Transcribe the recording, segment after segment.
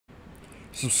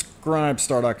Subscribe,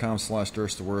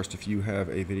 star.com/dursttheworst if you have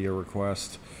a video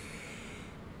request.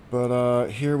 But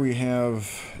here we have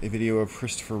a video of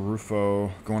Christopher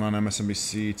Rufo going on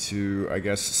MSNBC to, I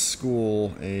guess,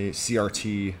 school a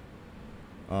CRT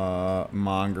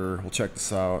monger. We'll check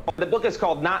this out. The book is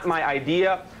called Not My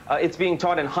Idea. It's being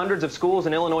taught in hundreds of schools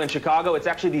in Illinois and Chicago. It's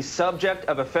actually the subject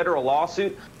of a federal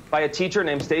lawsuit by a teacher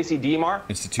named Stacy Demar,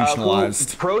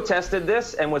 institutionalized, who protested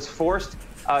this and was forced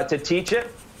to teach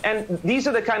it. And these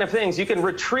are the kind of things you can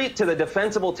retreat to the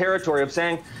defensible territory of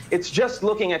saying it's just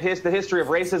looking at the history of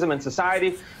racism in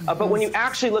society. But when you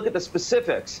actually look at the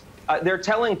specifics, they're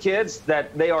telling kids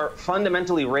that they are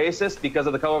fundamentally racist because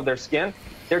of the color of their skin.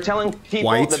 They're telling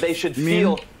people that they should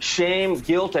feel shame,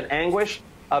 guilt, and anguish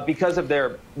because of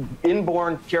their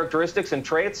inborn characteristics and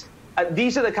traits.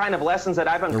 These are the kind of lessons that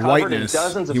I've uncovered in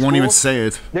dozens of schools. You won't even say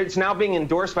it. It's now being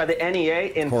endorsed by the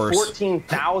NEA in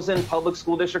 14,000 public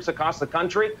school districts across the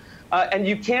country. And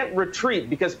you can't retreat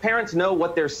because parents know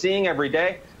what they're seeing every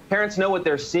day. Parents know what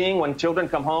they're seeing when children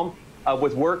come home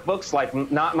with workbooks like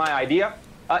Not My Idea.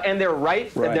 And they're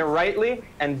they're rightly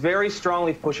and very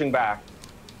strongly pushing back.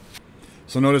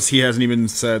 So notice he hasn't even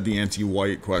said the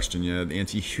anti-white question yet, the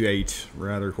anti-huwyte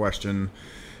rather question.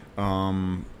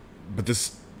 But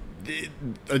this,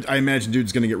 I imagine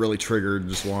dude's gonna get really triggered.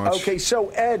 Just watch. Okay, so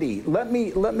Eddie, let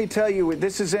me tell you,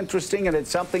 this is interesting, and it's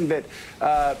something that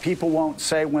people won't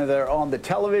say when they're on the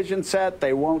television set.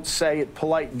 They won't say at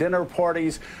polite dinner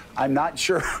parties. I'm not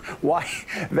sure why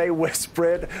they whisper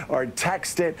it or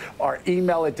text it or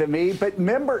email it to me, but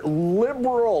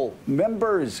liberal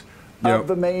members of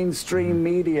the mainstream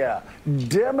media,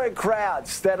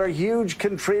 Democrats that are huge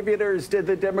contributors to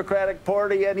the Democratic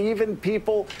Party, and even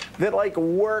people that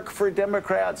work for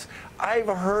Democrats. I've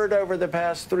heard over the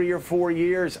past 3 or 4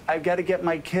 years, I've got to get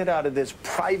my kid out of this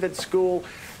private school.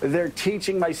 They're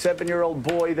teaching my 7-year-old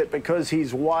boy that because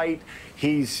he's white,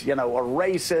 he's, a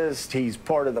racist, he's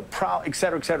part of the problem, et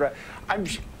cetera, et cetera.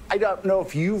 I don't know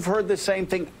if you've heard the same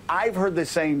thing. I've heard the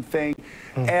same thing.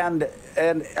 And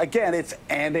again, it's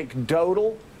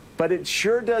anecdotal, but it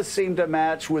sure does seem to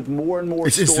match with more and more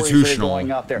stories that are going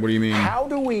out there. What do you mean? How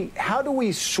do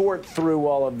we sort through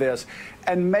all of this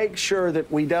and make sure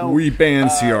that we don't ban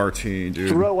CRT, dude.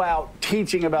 Throw out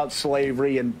teaching about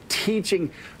slavery and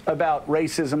teaching about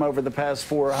racism over the past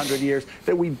 400 years,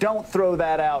 that we don't throw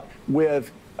that out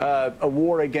with a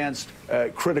war against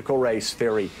critical race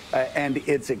theory and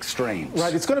its extremes.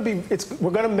 Right. It's going to be.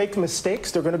 We're going to make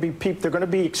mistakes. They're going to be They're going to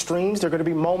be extremes. They're going to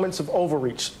be moments of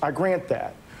overreach. I grant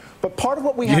that. But part of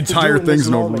what we have to do in this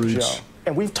moment, Joe,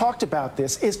 and we've talked about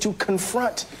this, is to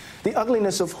confront the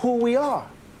ugliness of who we are.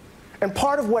 And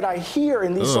part of what I hear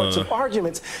in these sorts of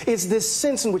arguments is this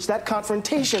sense in which that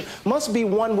confrontation must be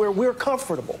one where we're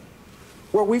comfortable,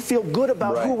 where we feel good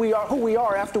about who we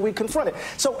are after we confront it.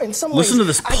 So in some ways, listen to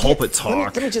this pulpit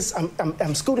talk. Let me just,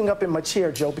 I'm scooting up in my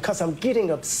chair, Joe, because I'm getting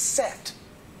upset.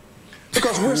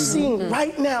 Because we're seeing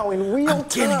right now in real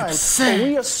time a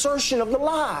reassertion of the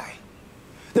lie.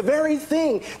 The very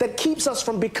thing that keeps us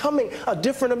from becoming a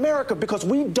different America, because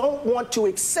we don't want to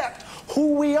accept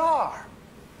who we are.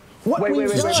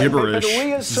 It's gibberish.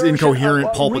 It's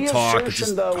incoherent pulpit talk. It's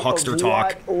just huckster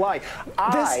talk.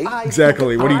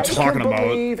 Exactly. What are you talking about? I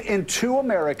believe in two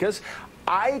Americas.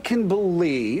 I can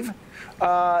believe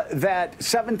that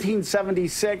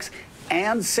 1776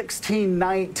 and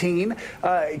 1619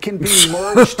 can be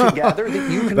merged together. That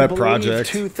you can believe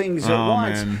two things at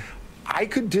once. Man. I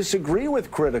could disagree with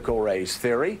critical race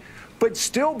theory, but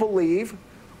still believe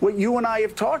what you and I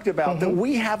have talked about, that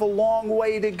we have a long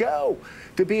way to go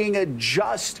to being a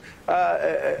just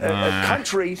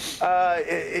country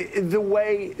the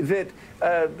way that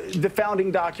the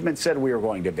founding document said we were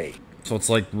going to be. So it's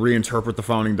like reinterpret the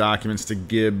founding documents to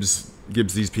gives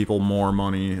these people more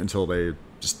money until they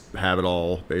just have it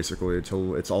all, basically,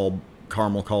 until it's all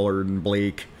caramel colored and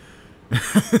bleak.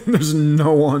 There's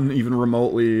no one even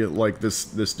remotely like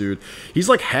this dude. He's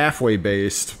like halfway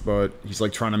based, but he's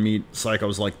like trying to meet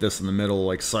psychos like this in the middle,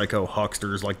 like psycho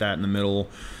hucksters like that in the middle.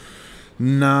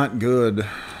 Not good.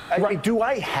 Do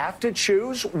I have to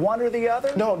choose one or the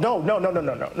other?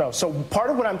 No. So part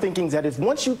of what I'm thinking is that if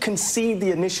once you concede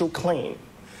the initial claim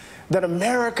that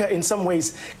America in some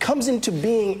ways comes into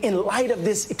being in light of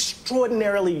this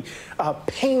extraordinarily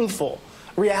painful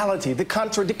reality, the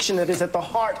contradiction that is at the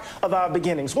heart of our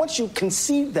beginnings. Once you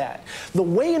concede that, the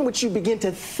way in which you begin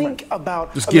to think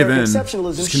about American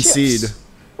exceptionalism shifts.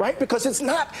 Right? Because it's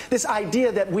not this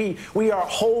idea that we are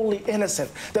wholly innocent,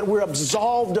 that we're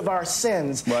absolved of our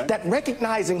sins, that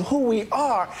recognizing who we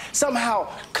are somehow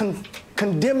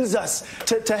condemns us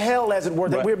to hell, as it were,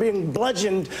 that we're being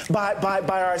bludgeoned by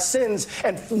our sins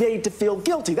and made to feel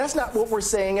guilty. That's not what we're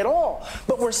saying at all.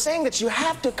 But we're saying that you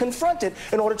have to confront it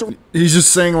in order to... He's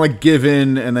just saying, like, give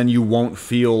in and then you won't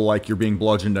feel like you're being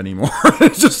bludgeoned anymore.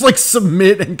 It's just like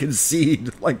submit and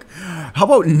concede. Like, how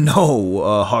about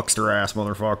no, huckster ass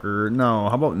motherfucker? No,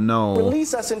 how about no?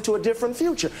 Release us into a different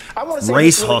future. I want to say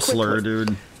race really hustler, quickly.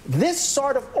 dude. This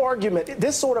sort of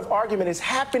argument is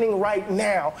happening right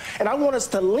now, and I want us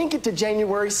to link it to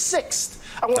January 6th.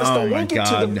 I want us to link it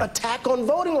to the attack on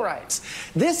voting rights.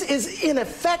 This is in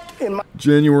effect in my...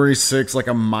 January 6th, like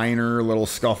a minor little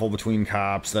scuffle between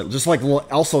cops that just like,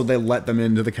 also they let them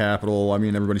into the Capitol. I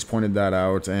mean, everybody's pointed that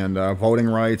out. And voting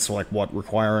rights, like what,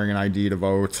 requiring an ID to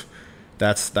vote.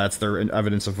 That's their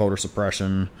evidence of voter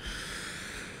suppression.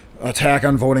 Attack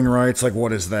on voting rights, like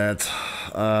what is that?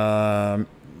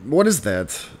 What is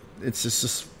that? It's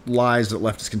just lies that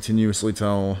leftists continuously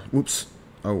tell. Whoops.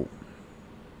 Oh.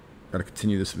 Gotta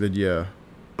continue this video.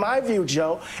 My view,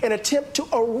 Joe, an attempt to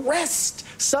arrest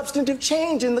substantive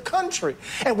change in the country.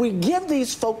 And we give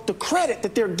these folk the credit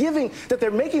that they're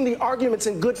making the arguments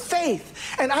in good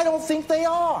faith. And I don't think they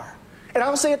are. And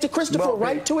I'll say it to Christopher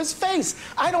right to his face.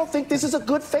 I don't think this is a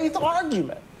good faith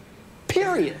argument.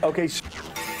 Period. Okay.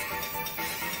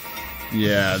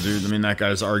 Yeah, dude, I mean, that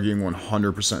guy's arguing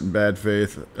 100% in bad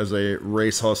faith as a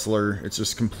race hustler. It's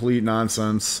just complete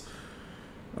nonsense.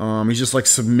 He's just like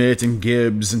submit and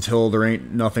Gibbs until there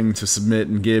ain't nothing to submit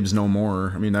and Gibbs no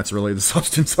more. I mean, that's really the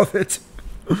substance of it.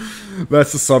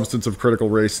 That's the substance of critical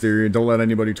race theory. Don't let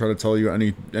anybody try to tell you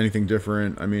anything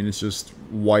different. I mean, it's just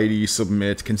whitey,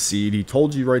 submit, concede. He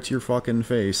told you right to your fucking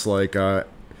face, like,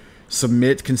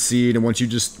 submit, concede, and once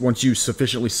you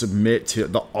sufficiently submit to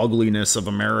the ugliness of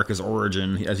America's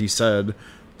origin, as he said,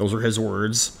 those are his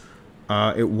words,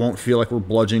 it won't feel like we're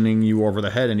bludgeoning you over the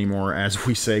head anymore. As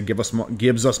we say,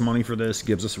 gives us money for this,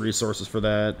 gives us resources for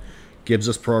that, gives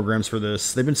us programs for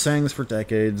this. They've been saying this for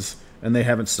decades, and they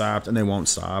haven't stopped, and they won't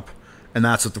stop. And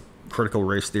that's what the critical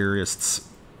race theorists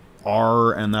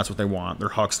are, and that's what they want. They're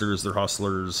hucksters, they're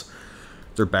hustlers,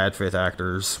 they're bad faith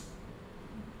actors.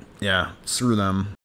 Yeah, screw them.